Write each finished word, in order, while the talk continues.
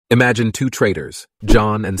Imagine two traders,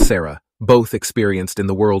 John and Sarah, both experienced in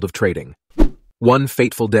the world of trading. One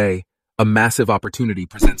fateful day, a massive opportunity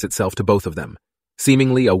presents itself to both of them,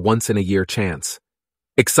 seemingly a once-in-a-year chance.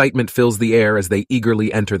 Excitement fills the air as they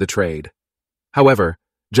eagerly enter the trade. However,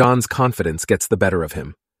 John's confidence gets the better of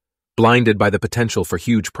him. Blinded by the potential for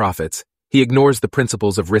huge profits, he ignores the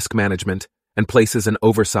principles of risk management and places an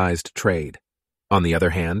oversized trade. On the other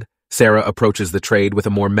hand, Sarah approaches the trade with a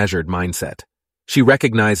more measured mindset. She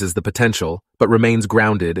recognizes the potential, but remains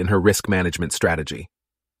grounded in her risk management strategy.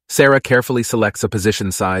 Sarah carefully selects a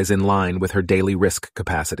position size in line with her daily risk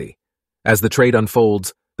capacity. As the trade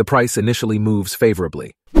unfolds, the price initially moves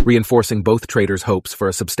favorably, reinforcing both traders' hopes for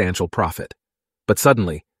a substantial profit. But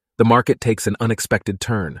suddenly, the market takes an unexpected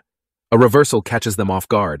turn. A reversal catches them off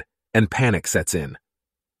guard, and panic sets in.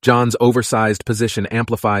 John's oversized position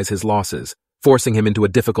amplifies his losses, forcing him into a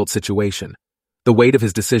difficult situation. The weight of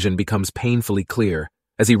his decision becomes painfully clear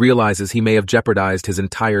as he realizes he may have jeopardized his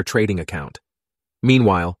entire trading account.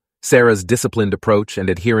 Meanwhile, Sarah's disciplined approach and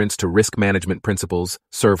adherence to risk management principles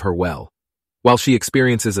serve her well. While she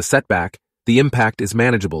experiences a setback, the impact is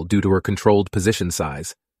manageable due to her controlled position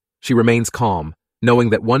size. She remains calm, knowing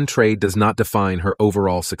that one trade does not define her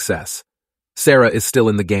overall success. Sarah is still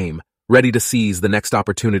in the game, ready to seize the next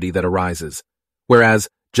opportunity that arises, whereas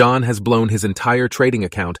John has blown his entire trading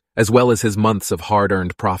account as well as his months of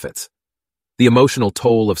hard-earned profits. The emotional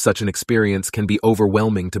toll of such an experience can be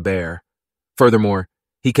overwhelming to bear. Furthermore,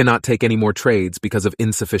 he cannot take any more trades because of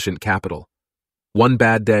insufficient capital. One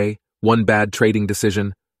bad day, one bad trading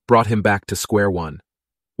decision brought him back to square one,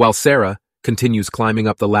 while Sarah continues climbing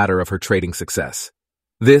up the ladder of her trading success.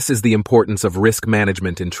 This is the importance of risk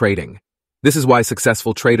management in trading. This is why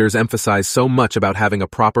successful traders emphasize so much about having a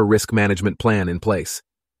proper risk management plan in place.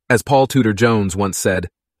 As Paul Tudor Jones once said,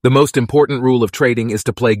 the most important rule of trading is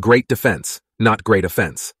to play great defense, not great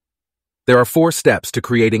offense. There are 4 steps to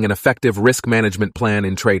creating an effective risk management plan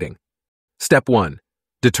in trading. Step 1.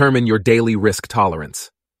 Determine your daily risk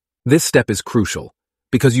tolerance. This step is crucial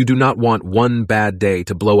because you do not want one bad day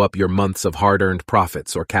to blow up your months of hard-earned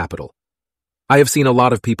profits or capital. I have seen a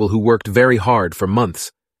lot of people who worked very hard for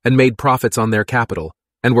months and made profits on their capital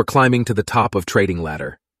and were climbing to the top of trading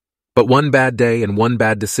ladder. But one bad day and one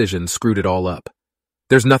bad decision screwed it all up.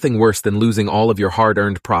 There's nothing worse than losing all of your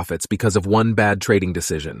hard-earned profits because of one bad trading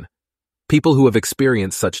decision. People who have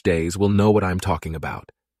experienced such days will know what I'm talking about.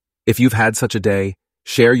 If you've had such a day,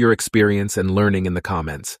 share your experience and learning in the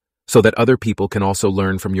comments so that other people can also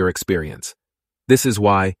learn from your experience. This is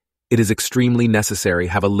why it is extremely necessary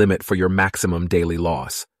to have a limit for your maximum daily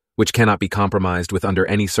loss, which cannot be compromised with under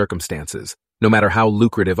any circumstances, no matter how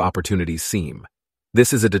lucrative opportunities seem.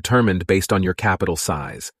 This is determined based on your capital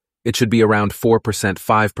size. It should be around 4%,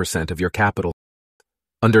 5% of your capital.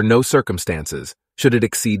 Under no circumstances should it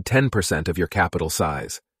exceed 10% of your capital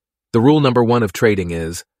size. The rule number 1 of trading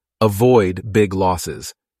is, avoid big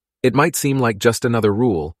losses. It might seem like just another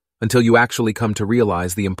rule until you actually come to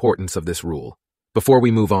realize the importance of this rule. Before we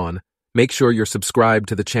move on, make sure you're subscribed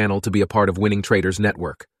to the channel to be a part of Winning Traders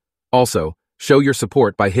Network. Also, show your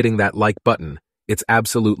support by hitting that like button. It's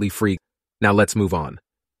absolutely free. Now let's move on.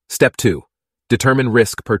 Step 2. Determine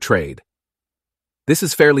risk per trade. This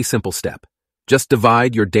is a fairly simple step. Just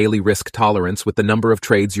divide your daily risk tolerance with the number of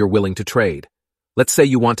trades you're willing to trade. Let's say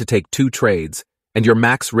you want to take 2 trades and your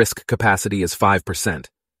max risk capacity is 5%.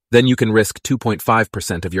 Then you can risk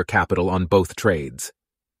 2.5% of your capital on both trades.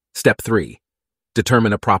 Step 3.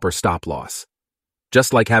 Determine a proper stop loss.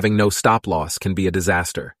 Just like having no stop loss can be a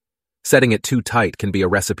disaster, setting it too tight can be a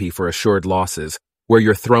recipe for assured losses where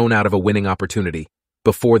you're thrown out of a winning opportunity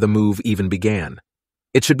before the move even began.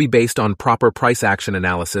 It should be based on proper price action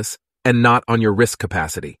analysis and not on your risk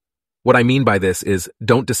capacity. What I mean by this is,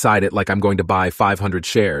 don't decide it like I'm going to buy 500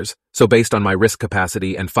 shares, so based on my risk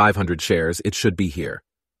capacity and 500 shares, it should be here.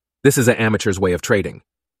 This is an amateur's way of trading.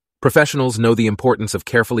 Professionals know the importance of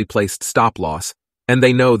carefully placed stop loss, and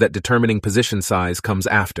they know that determining position size comes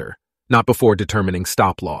after, not before determining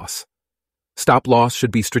stop loss. Stop loss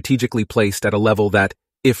should be strategically placed at a level that,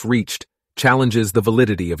 if reached, challenges the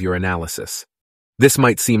validity of your analysis. This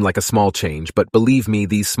might seem like a small change, but believe me,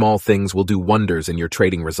 these small things will do wonders in your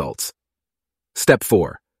trading results. Step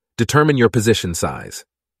 4. Determine your position size.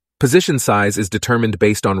 Position size is determined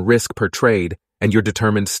based on risk per trade and your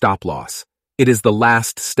determined stop loss. It is the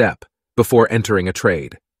last step before entering a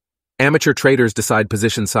trade. Amateur traders decide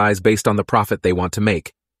position size based on the profit they want to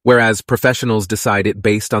make, whereas professionals decide it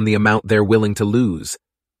based on the amount they're willing to lose.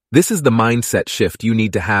 This is the mindset shift you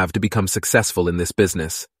need to have to become successful in this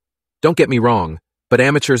business. Don't get me wrong, but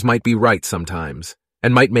amateurs might be right sometimes,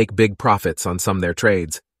 and might make big profits on some of their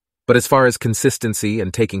trades. But as far as consistency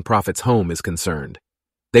and taking profits home is concerned,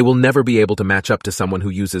 they will never be able to match up to someone who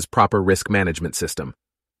uses proper risk management system.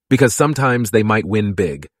 Because sometimes they might win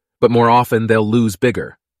big, but more often they'll lose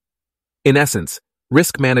bigger. In essence,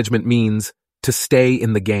 risk management means to stay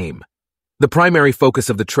in the game. The primary focus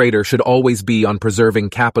of the trader should always be on preserving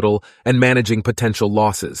capital and managing potential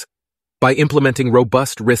losses. By implementing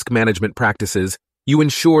robust risk management practices, you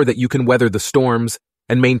ensure that you can weather the storms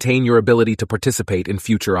and maintain your ability to participate in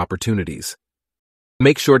future opportunities.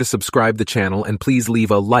 Make sure to subscribe the channel and please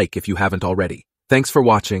leave a like if you haven't already. Thanks for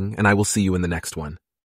watching, and I will see you in the next one.